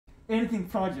anything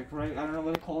project, right? I don't know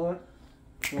what to call it.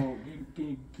 So can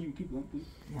you keep going, please?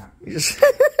 Yeah.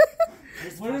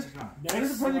 What is the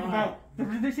project about? The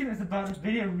presentation is about a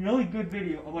video, a really good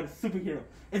video about a superhero.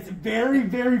 It's very,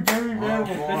 very, very rare.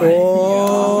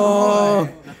 Oh.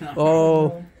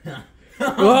 Oh.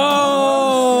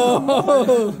 Whoa!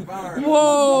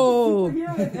 Whoa!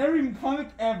 Superhero in every comic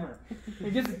ever.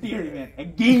 It's just a theory, man. A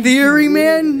game theory,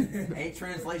 man. 8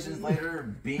 translations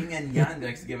later, Bing and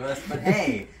Yandex give us, but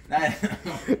hey, that.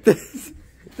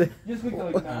 Just click the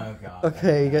link now. Oh god.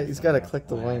 Okay, he's got to click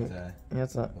the link. Yeah,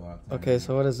 it's not. Okay,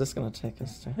 so what is this gonna take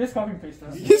us to? Just copy and paste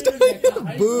that. He's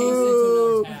doing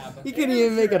boo! He can't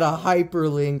even make it a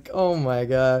hyperlink. Oh my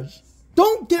gosh.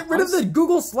 Don't get rid of the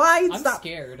Google Slides! I'm Stop.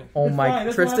 Scared. Oh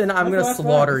my, Tristan, I'm gonna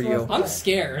slaughter you. I'm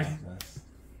scared.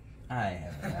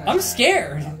 I'm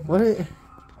scared. What?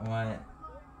 What?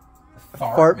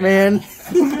 Fart man.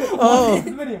 Oh.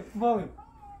 The video, volume.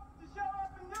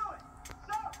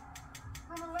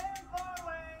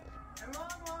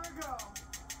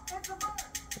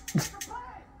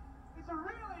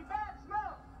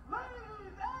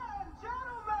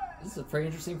 This is a pretty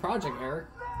interesting project, Eric.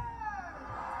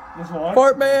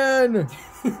 Fart man.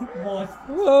 Whoa.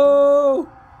 Oh.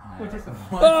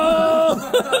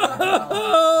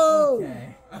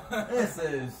 Okay.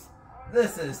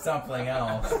 This is something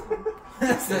else.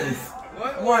 This is.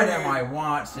 What am I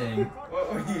watching?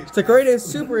 It's the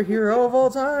greatest superhero of all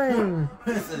time.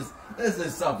 This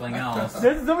is something else.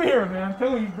 This is over here, man. I'm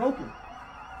telling you, he's broken.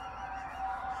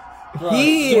 Bro,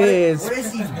 he is what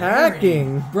is he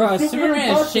hacking. Bro,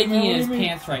 Superman is shaking in his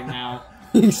pants right now.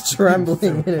 He's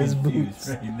trembling in his boots.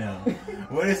 Right now.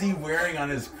 What is he wearing on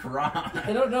his crotch?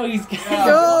 I don't know. He's.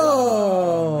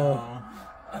 Go.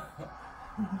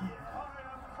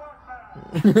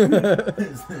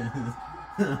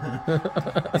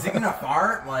 Is he gonna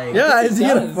fart? Like, yeah, is he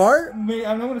gonna fart? Wait,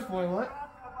 I'm not gonna spoil what.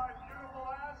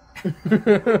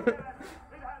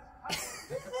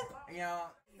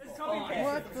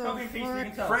 What the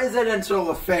fuck? Presidential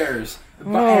affairs.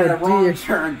 Oh, And a wrong dear.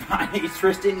 turn by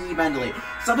Tristan E. Bentley.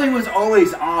 Something was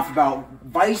always off about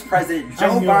Vice President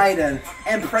Joe Biden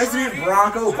and President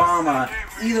Barack Obama.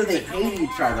 Either they hate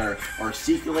each other or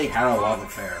secretly had a love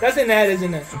affair. That's an ad,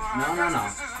 isn't it? No.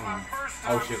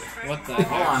 Oh shoot. What the?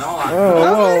 Hold on.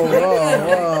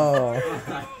 Whoa.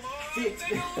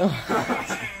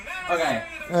 Okay.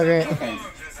 Okay.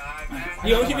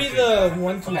 You want to be the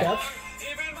 1-2 steps?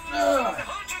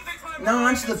 Now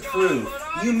on to the proof.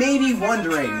 You may be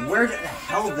wondering, where the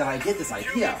hell did I get this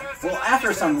idea? Well,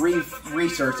 after some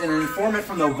research and an informant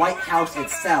from the White House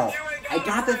itself, I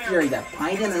got the theory that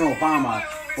Biden and Obama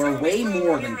were way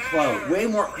more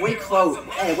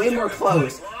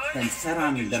close than said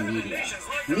on the media.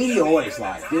 Media always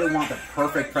lied. They didn't want the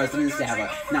perfect presidents to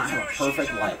not have a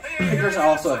perfect life. Pictures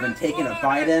also have been taken of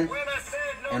Biden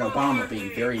and Obama being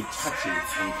very touchy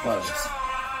and close.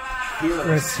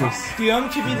 Let's see. Do you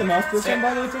want to be the mouse person,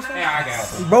 by the way, Tristan? Yeah, I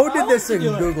got it. Bo did this in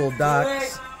Google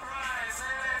Docs.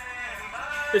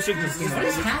 What is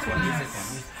happening?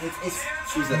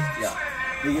 She's a, yeah.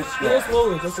 Go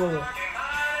slowly.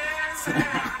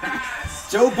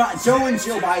 Joe and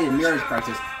Jill Biden marriage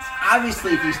crisis.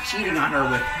 Obviously, he's cheating on her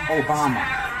with Obama.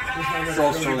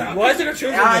 Why is it a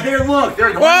truth? They're going to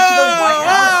the White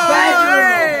House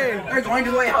bedroom. They're going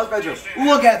to the White House bedroom.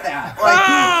 Look at that. Like,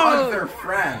 who hugged their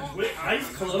friend? With eyes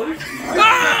closed?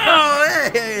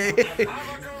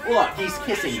 Look, he's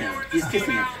kissing him.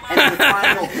 And the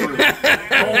final proof.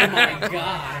 Oh my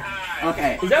god.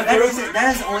 Okay,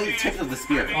 that is only the tip of the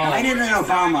spear. Biden and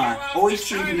Obama always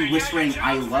seem to be whispering,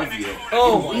 "I love you,"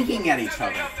 and winking at each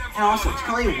other. And also,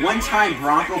 tell me one time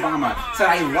Barack Obama said,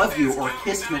 "I love you," or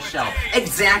kissed Michelle.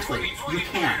 Exactly, you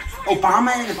can't.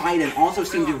 Obama and Biden also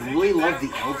seem to really love the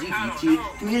LGBT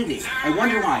community. I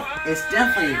wonder why. It's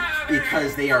definitely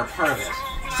because they are part of it.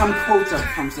 Some quotes are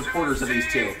from supporters of these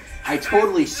two. I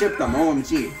totally ship them,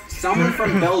 OMG. Someone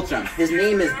from Belgium. His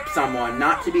name is someone,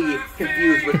 not to be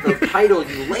confused with the title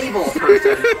you label a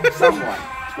person, someone.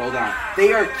 Scroll down.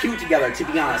 They are cute together, to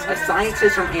be honest. A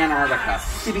scientist from Antarctica.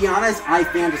 To be honest, I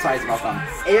fantasize about them.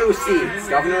 AOC,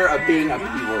 governor of being a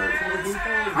P-word.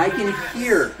 I can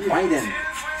hear Biden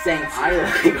saying, "I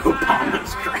like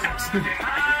Obama's cracks."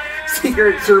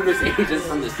 Secret Service agent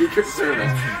from the Secret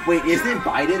Service. Wait, isn't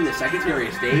Biden the Secretary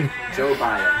of State? Joe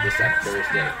Biden, the Secretary of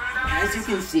State. As you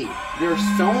can see, there are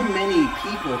so many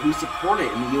people who support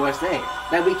it in the USA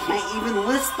that we can't even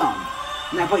list them.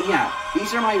 Now, but yeah,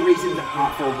 These are my reasons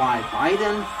for why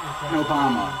Biden and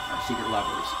Obama are secret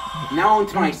lovers. Now on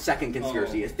to my second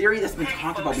conspiracy, a theory that's been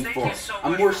talked about before, a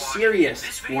more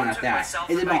serious one at that,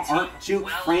 is about Archduke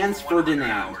Franz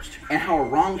Ferdinand, and how a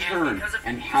wrong turn,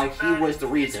 and how he was the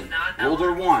reason World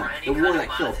War I, the war that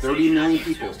killed 30 million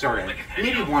people, started. You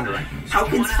may be wondering, how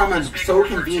can someone so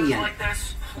convenient,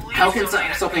 how can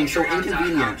something so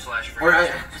inconvenient, or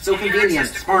so convenient,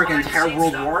 spark an entire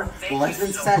world war? Well, it's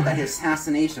been said that his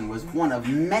assassination was one of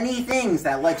many things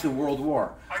that led to World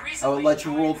War. Led to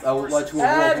a World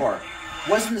War.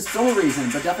 Wasn't the sole reason,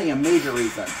 but definitely a major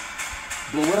reason.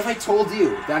 Well, what if I told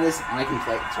you? That is, I can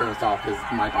turn this off because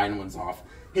my Biden one's off.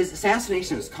 His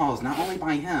assassination was caused not only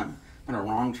by him, but a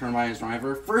wrong turn by his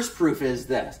driver. First proof is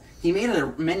this. He made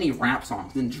many rap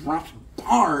songs and dropped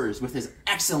bars with his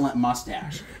excellent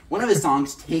mustache. One of his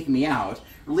songs, Take Me Out,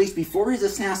 released before his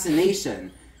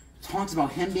assassination, talks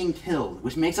about him being killed,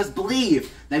 which makes us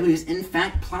believe that he was in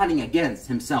fact plotting against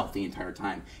himself the entire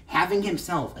time, having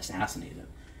himself assassinated.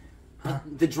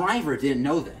 But the driver didn't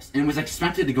know this, and was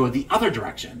expected to go the other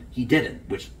direction. He didn't,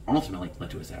 which ultimately led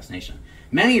to assassination.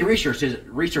 Many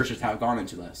researchers have gone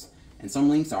into this, and some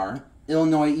links are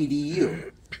Illinois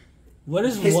EDU, what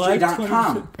is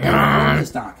History.com, and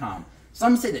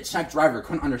Some say the Czech driver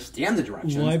couldn't understand the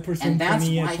directions, and that's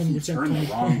why he turned the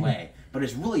wrong way. But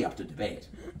it's really up to debate.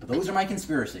 But those are my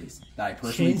conspiracies that I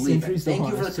personally believe in. Thank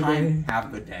you for the time. Have a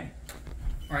good day.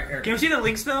 All right, Eric. Can we see the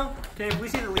links though? Can we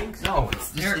see the links? No,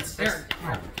 it's Eric.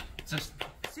 just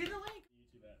See the link.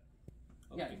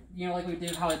 Yeah, you know, like we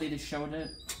did, how they just showed it.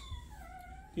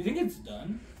 Do you think it's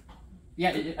done?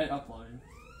 Yeah, it uploaded.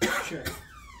 Sure.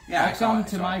 yeah. Welcome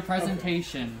to my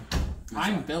presentation.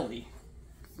 I'm Billy.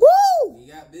 Woo! We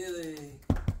got Billy.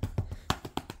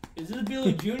 Is this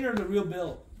Billy Jr. or the real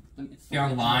Bill? You're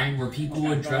online where people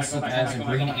would dress up as a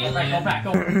green alien. Go back.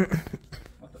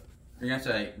 You're gonna have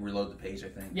to reload the page, I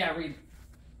think. Yeah, read.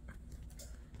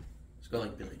 Just go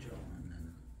like Billy Joel and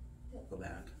then go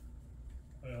back.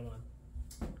 Wait, hold on.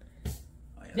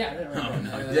 Oh, Yeah. Oh,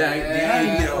 no. Yeah.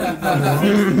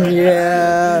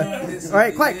 Yeah. All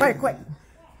right, quiet.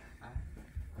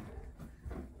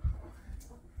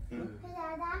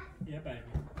 Yeah, baby.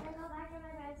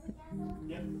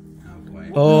 Yep. Oh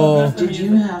boy. Oh. Did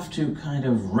you have to kind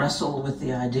of wrestle with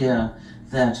the idea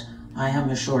that I am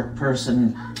a short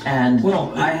person and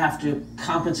I have to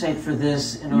compensate for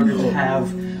this in order to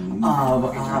have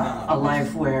a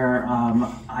life where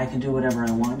I can do whatever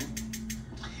I want?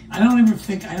 I don't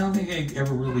think I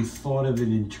ever really thought of it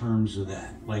in terms of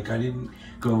that. Like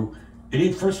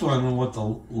first of all, I don't know what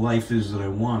the life is that I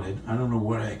wanted. I don't know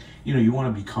what you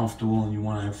want to be comfortable and you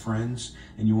want to have friends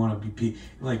and you want to be,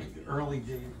 like early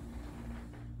days.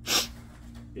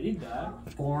 Did he die?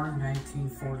 Born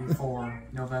 1944,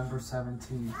 November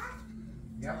 17th.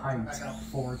 Height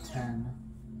 4'10".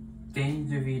 Danny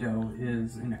DeVito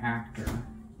is an actor.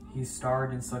 He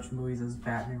starred in such movies as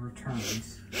Batman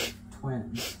Returns,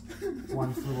 Twins,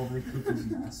 One Flew Over the Cuckoo's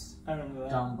Nest, I don't know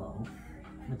that. Dumbo,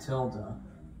 Matilda,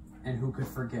 and who could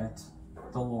forget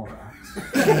the Lorax.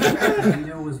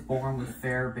 DeVito was born with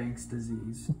Fairbanks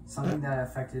disease, something that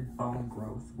affected bone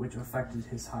growth, which affected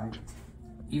his height.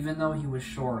 Even though he was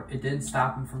short, it didn't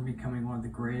stop him from becoming one of the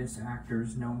greatest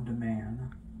actors known to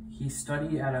man. He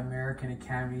studied at American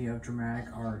Academy of Dramatic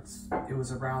Arts. It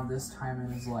was around this time in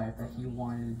his life that he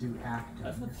wanted to do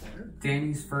acting.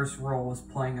 Danny's first role was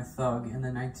playing a thug in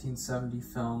the 1970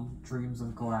 film Dreams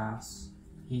of Glass.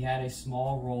 He had a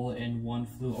small role in One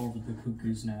Flew Over the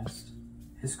Cuckoo's Nest.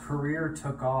 His career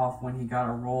took off when he got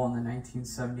a role in the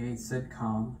 1978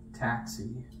 sitcom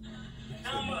Taxi.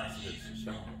 How much?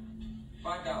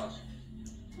 $5.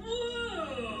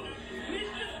 Whoa!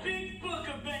 Mr. Big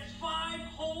Booker bets $5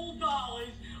 whole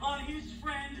on his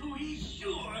friend who he's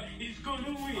sure is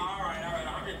gonna win. All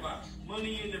right, $100.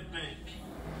 Money in the bank.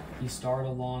 He starred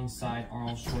alongside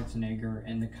Arnold Schwarzenegger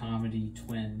in the comedy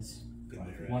Twins.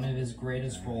 One of his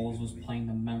greatest roles was playing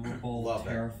the memorable,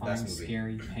 terrifying,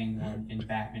 scary penguin in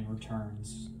Batman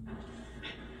Returns.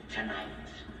 Tonight,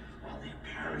 while their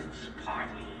parents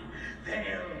party,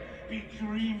 they'll be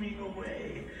dreaming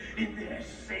away in their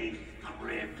safe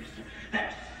cribs,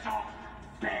 their soft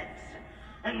beds,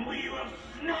 and we will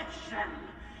snatch them,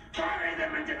 carry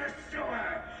them into the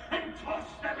sewer, and toss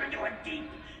them into a deep,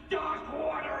 dark,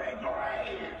 watery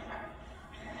grave.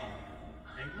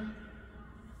 Penguin?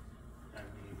 I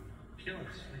mean, killing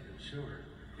snake and sewer.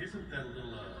 Isn't that a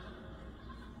little,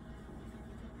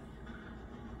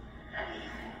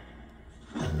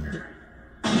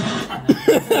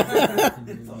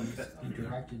 He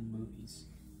directed movies.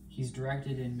 He's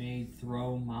directed and made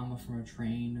Throw Mama from a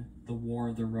Train, The War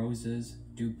of the Roses,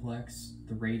 Duplex,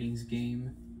 The Ratings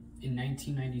Game. In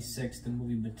 1996, the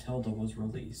movie Matilda was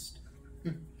released.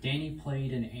 Danny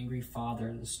played an angry father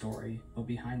in the story, but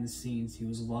behind the scenes he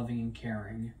was loving and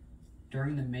caring.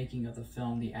 During the making of the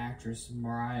film, the actress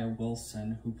Mariah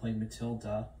Wilson, who played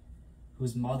Matilda,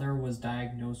 whose mother was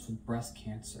diagnosed with breast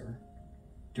cancer.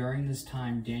 During this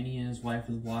time, Danny and his wife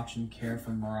would watch and care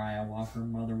for Mariah while her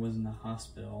mother was in the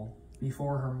hospital.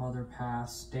 Before her mother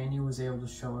passed, Danny was able to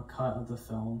show a cut of the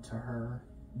film to her.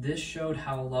 This showed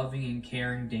how loving and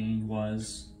caring Danny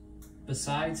was.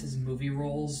 Besides his movie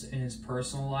roles in his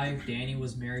personal life, Danny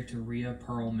was married to Rhea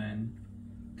Perlman.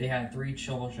 They had 3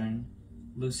 children,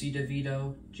 Lucy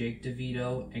DeVito, Jake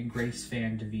DeVito, and Grace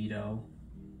Fan DeVito.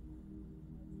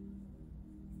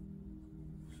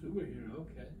 Superhero,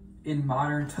 okay. In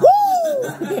modern times,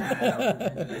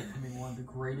 becoming one of the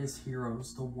greatest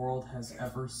heroes the world has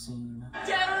ever seen.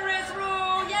 Terrorist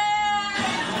rule, yeah!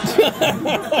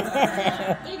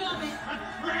 You got me.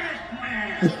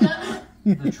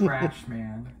 The Trash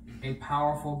Man, a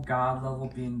powerful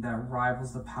god-level being that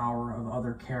rivals the power of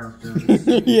other characters.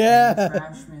 Yeah. When the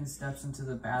Trash Man steps into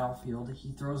the battlefield,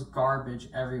 he throws garbage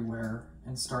everywhere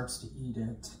and starts to eat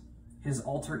it. His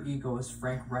alter ego is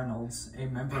Frank Reynolds, a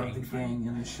member of the gang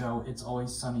in the show It's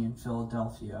Always Sunny in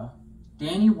Philadelphia.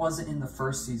 Danny wasn't in the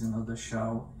first season of the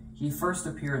show. He first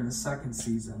appeared in the second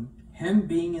season. Him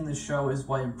being in the show is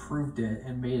what improved it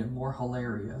and made it more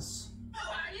hilarious. How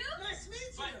are you? Nice to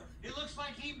meet you. It looks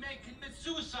like he may commit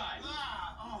suicide.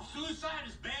 Suicide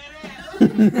is badass.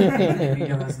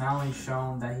 DeVito has not only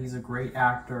shown that he's a great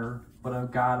actor, but a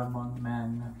god among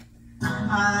men.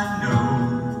 I know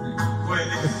when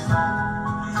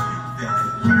that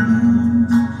you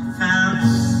found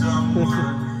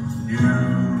someone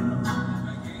new.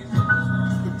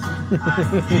 I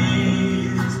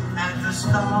gaze at the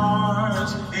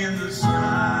stars in the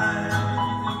sky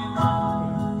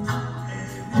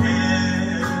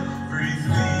and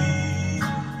everything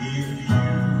in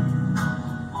you,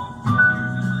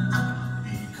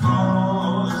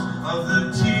 because of the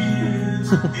tears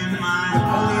in my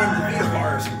eyes.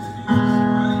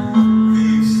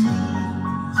 They seem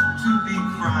to be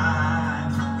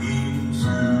crying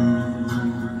too.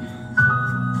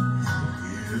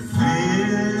 If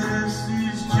this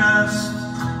is just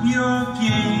your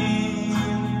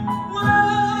game,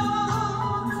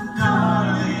 well,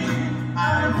 darling,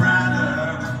 I'd rather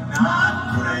not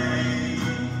play.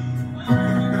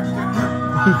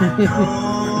 I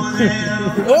know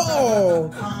there'll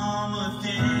come a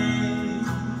day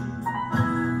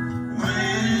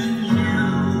when you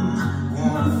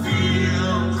won't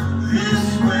feel this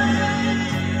way.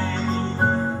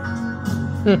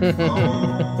 I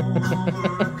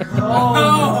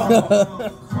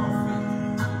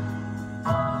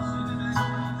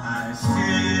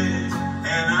sit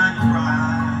and I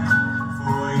cry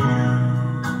for you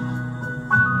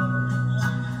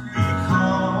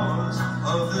because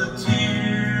of the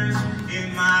tears in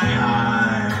my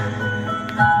eyes.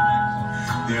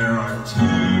 There are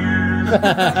tears.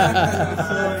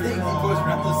 Goes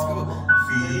around the school.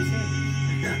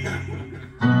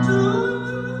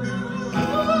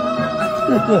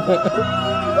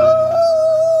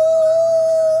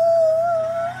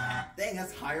 Dang,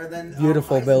 that's higher than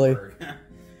Beautiful, Billy.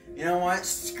 You know what?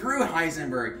 Screw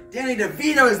Heisenberg. Danny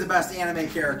DeVito is the best anime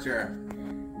character.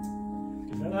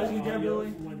 Billy? Bro,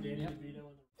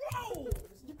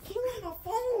 you're killing my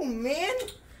phone, man.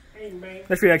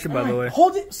 That's reaction, by the way.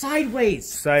 Hold it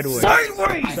sideways. Sideways.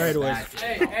 Sideways. Sideways.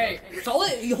 Hey,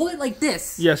 you hold it like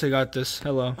this. Yes, I got this.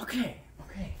 Hello. Okay.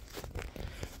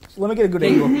 So let me get a good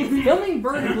angle. Filming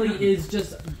vertically is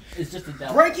just a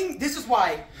devil. This is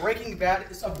why Breaking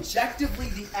Bad is objectively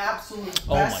the absolute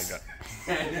best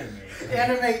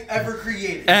anime ever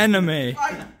created. Anime.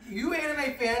 You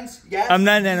anime fans, yes. I'm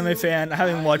not an anime fan. I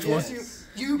haven't watched one.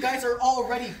 You guys are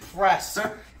already pressed,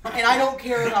 and I don't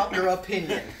care about your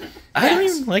opinion. I don't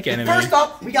even like anime. First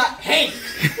up, we got Hank.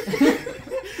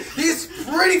 He's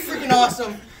pretty freaking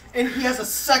awesome, and he has a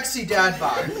sexy dad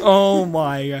bod. Oh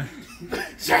my god.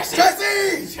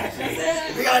 Jesse!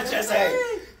 We got Jesse!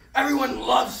 Everyone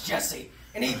loves Jesse,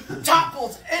 and he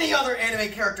topples any other anime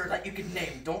character that you can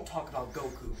name. Don't talk about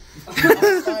Goku.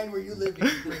 I'm fine where you live, you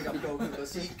can bring up Goku,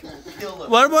 because he can kill him.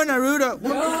 What about Naruto?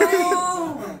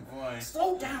 No!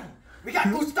 Slow down. We got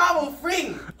Gustavo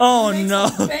Fring. Oh He makes no.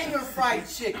 some banger fried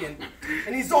chicken,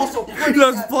 and he's also pretty.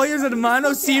 Los Pollos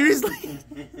Hermanos, seriously?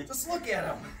 Just look at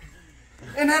him.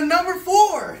 And then number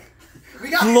 4. We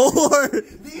got Floor.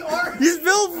 the art. You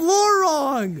spelled floor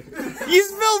wrong. You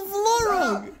spelled floor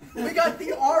wrong. We got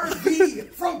the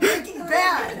RV from Breaking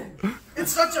Bad.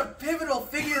 It's such a pivotal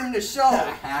figure in the show.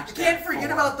 You can't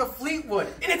forget about the Fleetwood.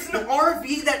 And it's an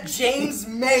RV that James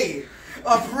May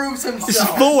approves himself.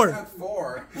 It's 4.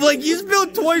 4. Like, you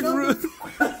spelled twice.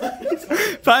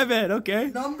 5 head, okay.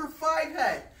 Number 5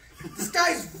 head. This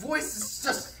guy's voice is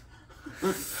just...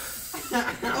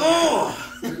 Oh!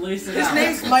 His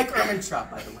name's Mike Ehrmantraut,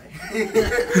 by the way.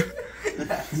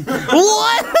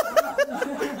 What?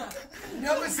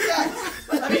 Number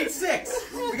 6.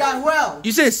 We got who else?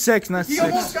 You said 6, not He 6.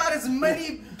 almost got as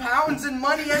many pounds in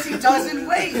money as he does in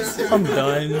weight. I'm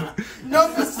done.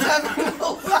 Number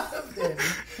 7-Eleven.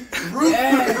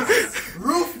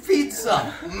 Roof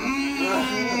pizza.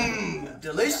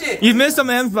 Delicious. You've missed some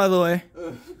M's, by the way.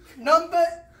 Number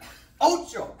 8.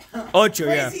 Ocho,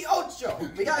 yeah. Crazy Ocho.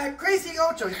 We got Crazy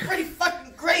Ocho. He's pretty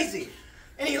fucking crazy.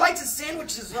 And he likes his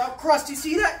sandwiches without crust. You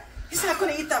see that? He's not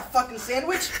gonna eat that fucking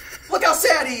sandwich. Look how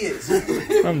sad he is.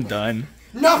 I'm done.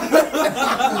 Number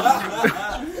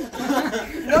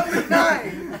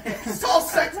 9. Saul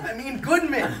Sexton. I mean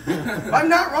Goodman. If I'm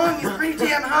not wrong, he's pretty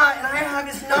damn hot, and I have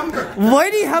his number. Why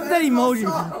do you have that emoji?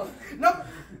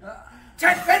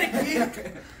 Ted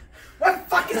Bennick. What the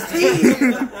fuck is he?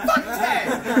 Fuck Ted.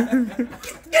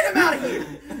 Get him out of here.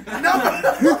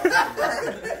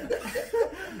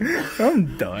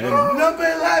 I'm done. Number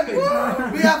 11.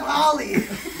 We have Holly.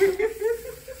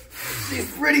 She's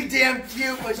pretty damn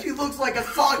cute, but she looks like a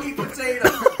soggy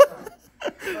potato.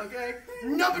 Okay?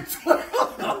 Number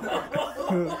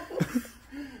 12.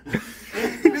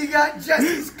 We got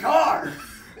Jesse's car.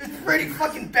 It's pretty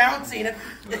fucking bouncy, and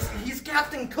he's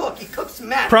Captain Cook. He cooks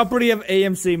meth. Property of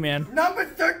AMC, man. Number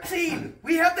 13.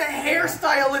 We have the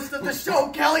hairstylist of the show,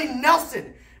 Kelly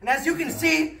Nelson. And as you can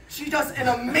see, she does an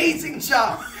amazing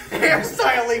job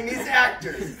hairstyling these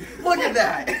actors. Look at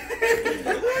that.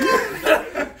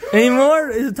 Any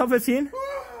more? Is it top 15?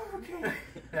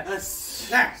 Next.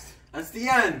 That's the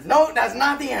end. No, that's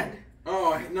not the end.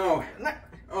 Oh, no.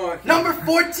 Oh, Number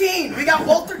 14. We got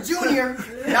Walter Jr.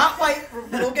 Not white.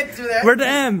 We'll get to that. Where's the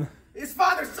M? His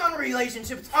father-son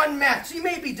relationship's unmatched. He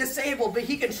may be disabled, but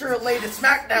he can sure lay the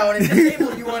smackdown and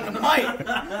disable you on the mic.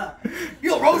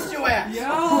 He'll roast your ass. Yo.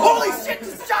 Holy shit,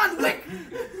 it's John Wick.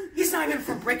 He's not even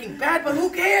from Breaking Bad, but who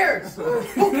cares?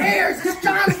 Who cares? It's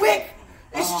John Wick.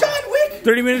 It's John Wick.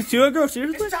 30 minutes too ago?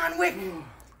 Seriously? It's John Wick.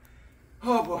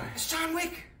 Oh, boy. It's John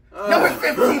Wick. Number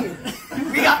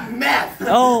 15. We got meth.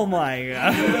 Oh, my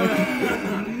God.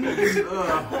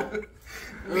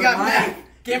 We got meth.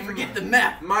 Can't forget the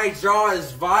meth. My jaw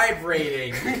is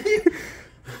vibrating.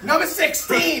 Number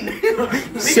 16.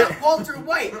 We got Walter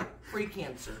White.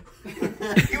 Pre-cancer.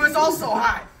 He was also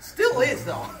hot. Still is,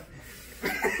 though.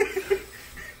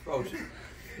 Oh, shit.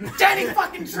 Danny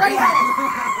fucking Trejo.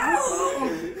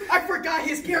 I forgot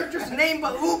his character's name,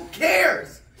 but who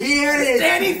cares? He is.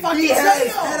 Danny fucking Trejo. He had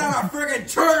his Trejo. head on a friggin'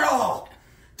 turtle.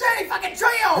 Danny fucking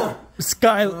Trejo.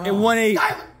 Sky at 1-8.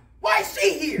 Why is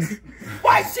she here?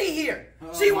 Why is she here?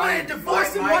 She wanted a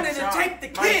divorce and wanted to take the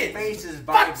kids. My face is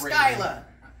Fuck vibrating. Skylar.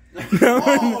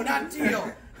 Oh, not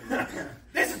Teal.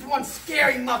 This is one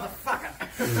scary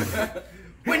motherfucker.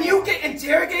 When you get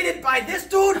interrogated by this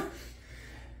dude,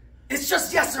 it's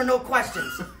just yes or no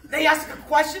questions. They ask a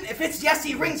question, if it's yes,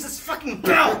 he rings this fucking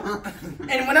bell.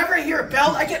 And whenever I hear a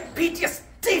bell, I get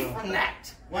PTSD from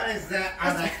that. What is that?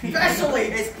 Especially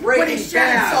It's when he Breaking shot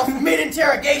Bad. himself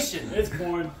mid-interrogation. It's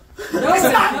porn. No, it's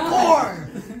not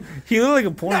porn. He looked like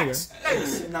a porn guy.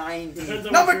 Next. 90.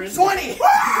 Number 20.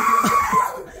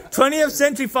 20th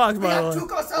Century Fox, We by the got way.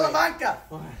 Tuco Salamanca.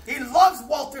 He loves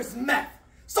Walter's meth.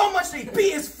 So much that he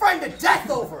beat his friend to death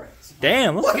over it.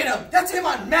 Damn. Look at him. That's him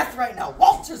on meth right now.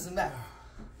 Walter's meth.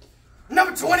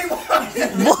 Number 21.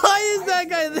 Why is that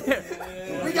guy there?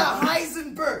 We got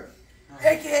Heisenberg,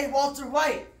 a.k.a. Walter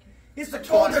White. He's the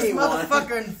coldest 21.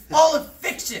 motherfucker in all of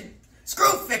fiction.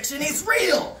 Screw fiction, he's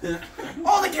real.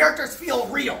 All the characters feel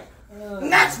real.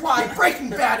 And that's why Breaking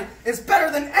Bad is better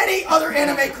than any other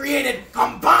anime created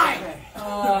combined. I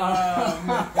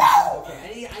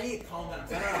need to calm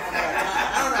down.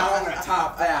 I don't know how I'm going to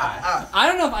top that. I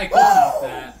don't know if I could top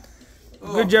that.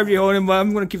 Good job, you holding, but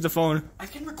I'm gonna keep the phone. I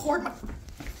can record my...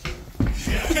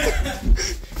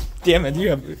 Damn it, you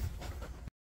have...